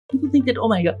People think that, oh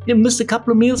my God, you missed a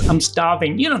couple of meals, I'm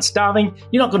starving. You're not starving.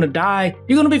 You're not going to die.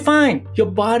 You're going to be fine.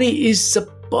 Your body is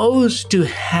supposed to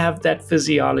have that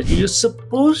physiology. You're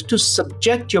supposed to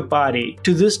subject your body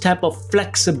to this type of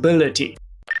flexibility.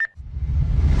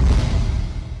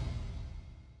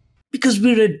 Because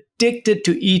we're addicted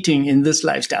to eating in this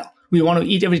lifestyle. We want to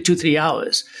eat every 2-3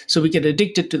 hours. So we get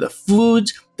addicted to the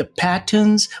foods, the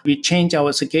patterns. We change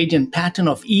our circadian pattern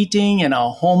of eating and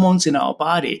our hormones in our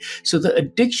body. So the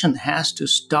addiction has to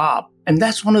stop. And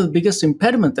that's one of the biggest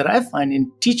impediments that I find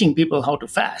in teaching people how to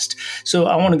fast. So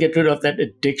I want to get rid of that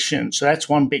addiction. So that's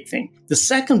one big thing. The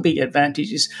second big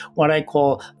advantage is what I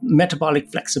call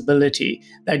metabolic flexibility,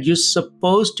 that you're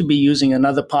supposed to be using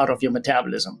another part of your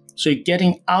metabolism. So you're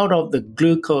getting out of the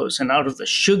glucose and out of the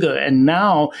sugar and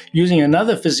now using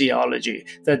another physiology,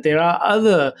 that there are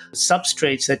other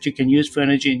substrates that you can use for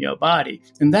energy in your body.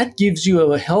 And that gives you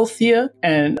a healthier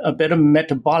and a better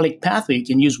metabolic pathway. You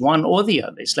can use one or the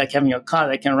other. It's like having a car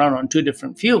that can run on 2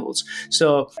 different fuels.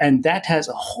 So, and that has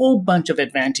a whole bunch of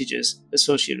advantages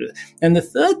associated with it. And the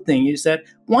third thing is that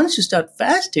once you start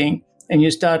fasting and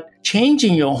you start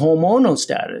changing your hormonal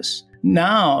status,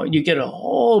 now you get a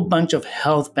whole bunch of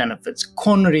health benefits: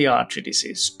 coronary artery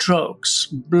disease, strokes,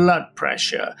 blood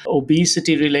pressure,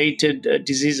 obesity-related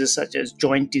diseases such as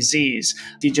joint disease,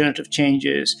 degenerative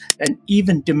changes, and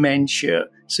even dementia.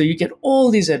 So you get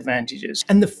all these advantages,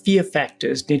 and the fear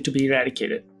factors need to be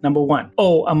eradicated. Number one,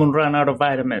 oh, I'm going to run out of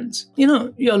vitamins. You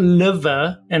know, your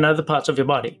liver and other parts of your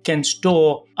body can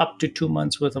store up to 2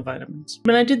 months worth of vitamins.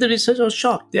 When I did the research, I was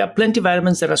shocked. There are plenty of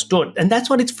vitamins that are stored, and that's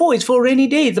what it's for. It's for a rainy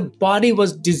day. The body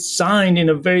was designed in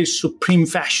a very supreme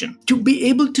fashion to be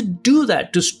able to do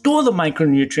that, to store the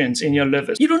micronutrients in your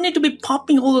liver. You don't need to be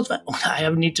popping all those. Oh, I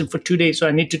haven't eaten for 2 days, so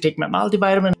I need to take my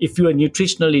multivitamin. If you are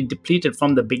nutritionally depleted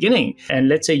from the beginning, and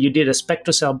let's say you did a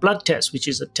SpectraCell blood test, which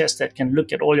is a test that can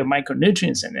look at all your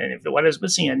micronutrients, and if what is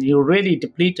missing and you're really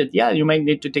depleted, yeah, you might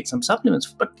need to take some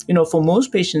supplements. But, you know, for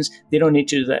most patients, they don't need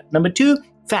to do that. Number two,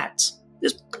 fats.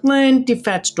 There's plenty of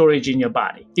fat storage in your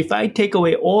body. If I take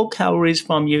away all calories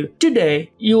from you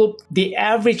today, the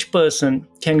average person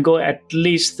can go at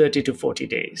least 30 to 40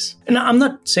 days. And I'm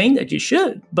not saying that you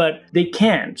should, but they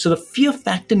can. So the fear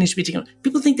factor needs to be taken.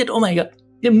 People think that, oh my God,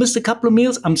 you missed a couple of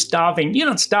meals, I'm starving. You're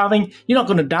not starving. You're not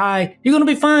going to die. You're going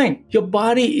to be fine. Your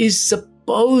body is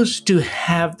supposed to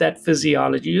have that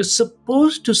physiology. You're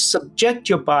supposed to subject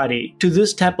your body to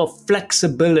this type of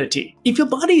flexibility. If your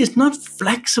body is not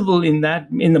flexible in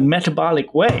the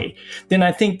metabolic way, then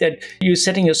I think that you're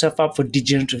setting yourself up for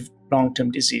degenerative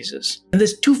long-term diseases. And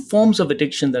there's 2 forms of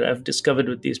addiction that I've discovered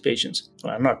with these patients.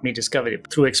 Well, not me discovered it,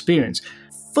 through experience.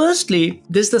 Firstly,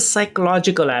 there's the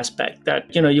psychological aspect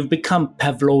that, you've become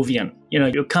Pavlovian.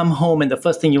 You come home and the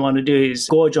first thing you want to do is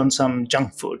gorge on some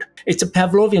junk food. It's a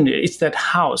Pavlovian. It's that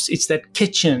house. It's that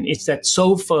kitchen. It's that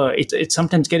sofa. It's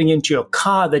sometimes getting into your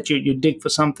car that you dig for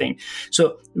something.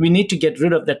 So we need to get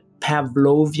rid of that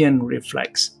Pavlovian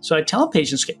reflex. So I tell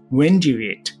patients, when do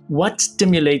you eat? What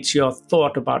stimulates your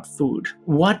thought about food?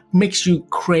 What makes you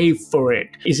crave for it?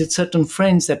 Is it certain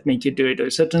friends that make you do it, or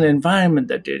a certain environment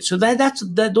that do it? So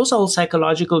those are all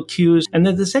psychological cues. And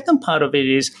then the second part of it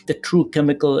is the true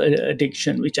chemical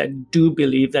addiction, which I do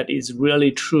believe that is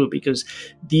really true, because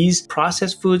these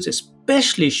processed foods,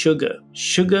 especially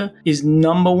sugar is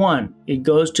number one. It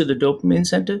goes to the dopamine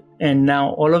center, and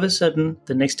now all of a sudden,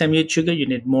 the next time you eat sugar, you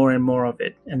need more and more of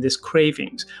it, and there's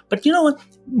cravings. But you know what?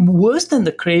 Worse than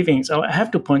the cravings, I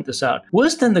have to point this out,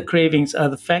 worse than the cravings are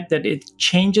the fact that it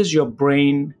changes your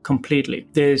brain completely.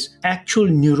 There's actual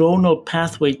neuronal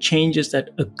pathway changes that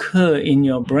occur in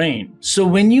your brain. So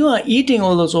when you are eating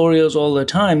all those Oreos all the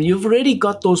time, you've already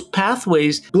got those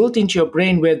pathways built into your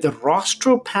brain, where the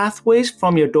rostral pathways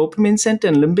from your dopamine center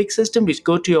and limbic system, which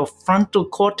go to your frontal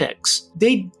cortex,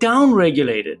 they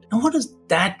downregulated. And what does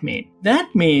that mean?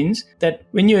 That means that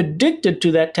when you're addicted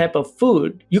to that type of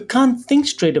food, you can't think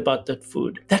straight about that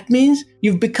food. That means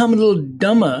you've become a little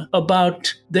dumber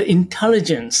about the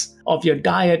intelligence of your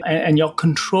diet and your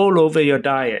control over your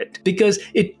diet, because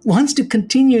it wants to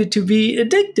continue to be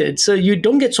addicted. So you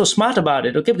don't get so smart about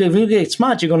it, okay? Because if you get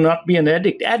smart, you're going to not be an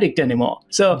addict anymore.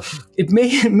 So it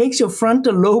makes your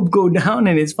frontal lobe go down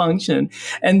in its function,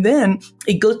 and then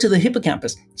it goes to the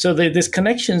hippocampus. So there's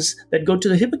connections that go to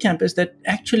the hippocampus that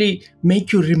actually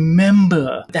make you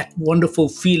remember that wonderful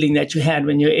feeling that you had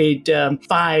when you ate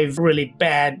 5 really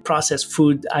bad processed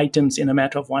food items in a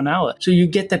matter of 1 hour. So you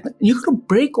get that. You got to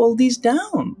break all these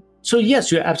down. So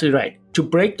yes, you're absolutely right. To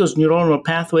break those neuronal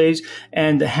pathways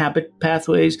and the habit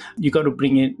pathways, you got to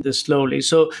bring it this slowly.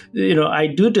 So, I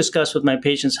do discuss with my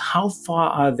patients, how far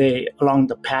are they along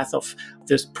the path of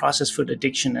this processed food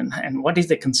addiction, and what is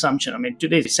their consumption? I mean,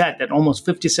 today it's sad that almost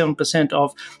 57%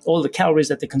 of all the calories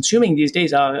that they're consuming these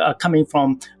days are coming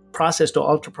from processed or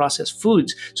ultra processed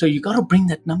foods. So you got to bring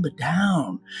that number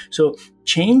down. So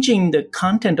changing the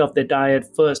content of the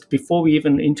diet first before we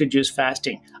even introduce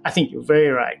fasting. I think you're very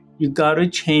right. You got to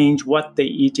change what they're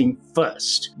eating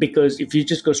first, because if you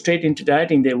just go straight into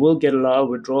dieting, they will get a lot of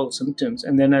withdrawal symptoms.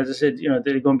 And then, as I said,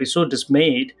 they're going to be so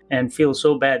dismayed and feel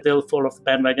so bad, they'll fall off the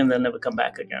bandwagon, they'll never come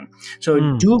back again.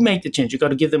 So do make the change. You got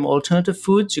to give them alternative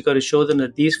foods. You got to show them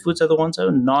that these foods are the ones that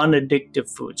are non-addictive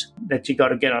foods that you got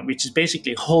to get on, which is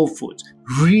basically whole foods,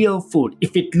 real food.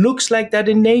 If it looks like that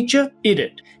in nature, eat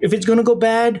it. If it's going to go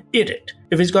bad, eat it.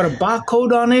 If it's got a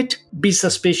barcode on it, be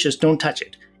suspicious, don't touch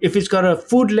it. If it's got a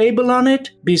food label on it,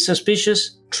 be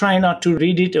suspicious, try not to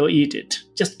read it or eat it.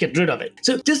 Just get rid of it.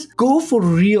 So just go for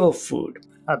real food.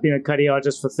 I've been a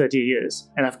cardiologist for 30 years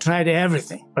and I've tried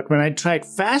everything. But when I tried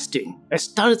fasting, I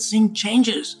started seeing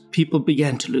changes. People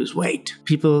began to lose weight.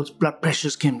 People's blood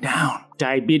pressures came down.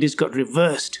 Diabetes got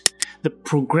reversed. The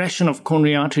progression of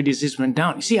coronary artery disease went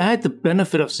down. You see, I had the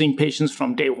benefit of seeing patients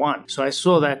from day one. So I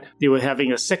saw that they were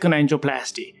having a second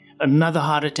angioplasty, another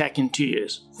heart attack in 2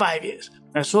 years, 5 years.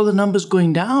 I saw the numbers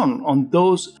going down on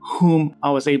those whom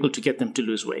I was able to get them to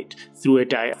lose weight through a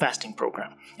diet fasting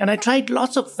program. And I tried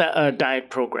lots of diet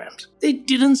programs. They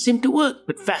didn't seem to work,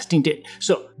 but fasting did.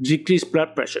 So decreased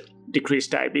blood pressure,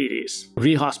 decreased diabetes,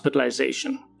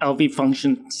 rehospitalization, LV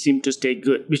function seemed to stay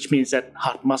good, which means that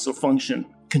heart muscle function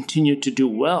continued to do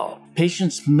well.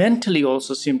 Patients mentally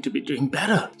also seem to be doing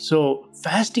better. So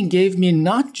fasting gave me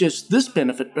not just this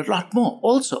benefit, but a lot more.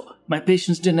 Also, my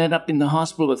patients didn't end up in the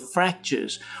hospital with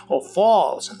fractures or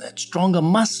falls, and they had stronger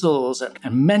muscles,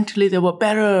 and mentally they were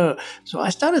better. So I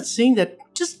started seeing that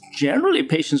just generally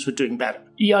patients were doing better.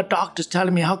 ER doctors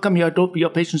telling me, how come your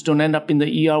patients don't end up in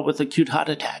the ER with acute heart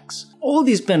attacks? All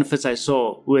these benefits I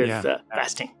saw with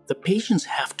fasting. The patients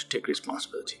have to take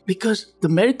responsibility, because the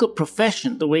medical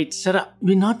profession, the way it's set up,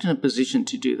 we're not in a position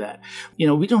to do that.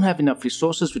 We don't have enough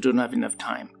resources. We don't have enough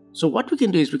time. So what we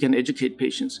can do is we can educate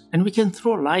patients, and we can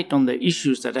throw light on the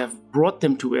issues that have brought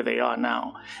them to where they are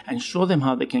now, and show them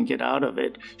how they can get out of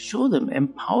it, show them,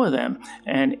 empower them,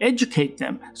 and educate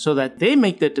them so that they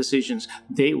make their decisions,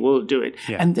 they will do it.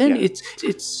 And then it's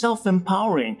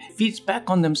self-empowering, feeds back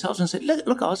on themselves and say,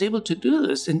 look, I was able to do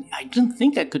this, and I didn't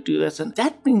think I could do this. And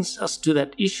that brings us to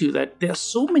that issue that there are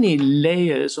so many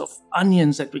layers of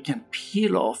onions that we can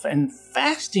peel off, and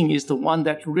fasting is the one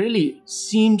that really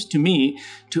seems to me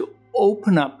to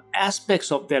open up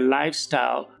aspects of their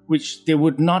lifestyle which they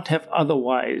would not have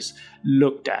otherwise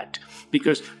looked at,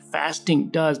 because fasting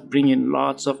does bring in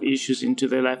lots of issues into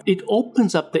their life. It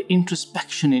opens up the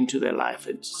introspection into their life.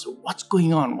 It's what's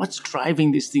going on, what's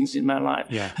driving these things in my life.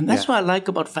 And that's what I like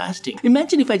about fasting.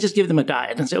 Imagine if I just give them a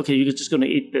diet and say, okay, you're just going to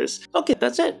eat this. Okay,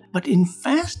 that's it. But in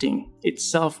fasting, it's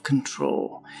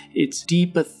self-control. It's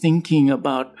deeper thinking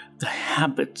about the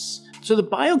habits. So the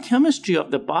biochemistry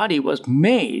of the body was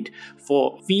made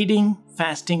for feeding,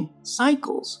 fasting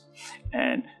cycles.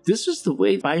 And this is the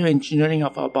way bioengineering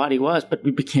of our body was, but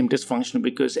we became dysfunctional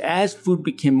because as food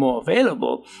became more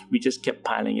available, we just kept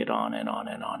piling it on and on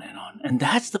and on and on. And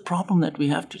that's the problem that we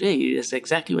have today. It's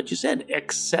exactly what you said,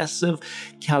 excessive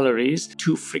calories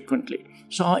too frequently.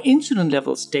 So our insulin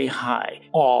levels stay high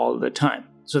all the time.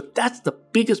 So that's the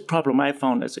biggest problem I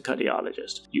found as a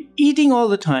cardiologist. You're eating all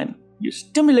the time. You're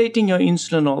stimulating your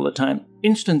insulin all the time.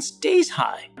 Insulin stays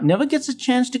high, never gets a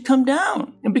chance to come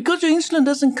down. And because your insulin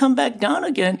doesn't come back down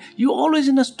again, you're always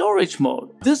in a storage mode.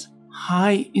 This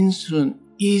high insulin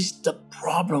is the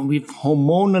problem. We've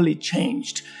hormonally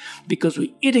changed because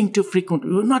we're eating too frequently.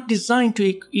 We were not designed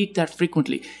to eat that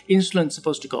frequently. Insulin's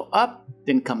supposed to go up,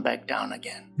 then come back down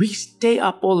again. We stay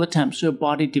up all the time, so your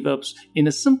body develops, in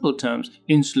a simple terms,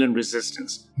 insulin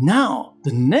resistance. Now,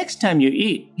 the next time you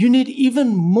eat, you need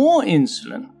even more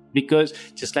insulin, because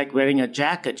just like wearing a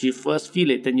jacket, you first feel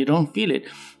it, then you don't feel it.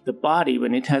 The body,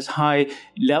 when it has high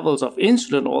levels of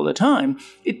insulin all the time,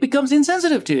 it becomes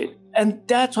insensitive to it. And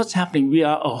that's what's happening. We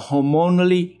are a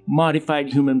hormonally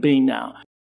modified human being now.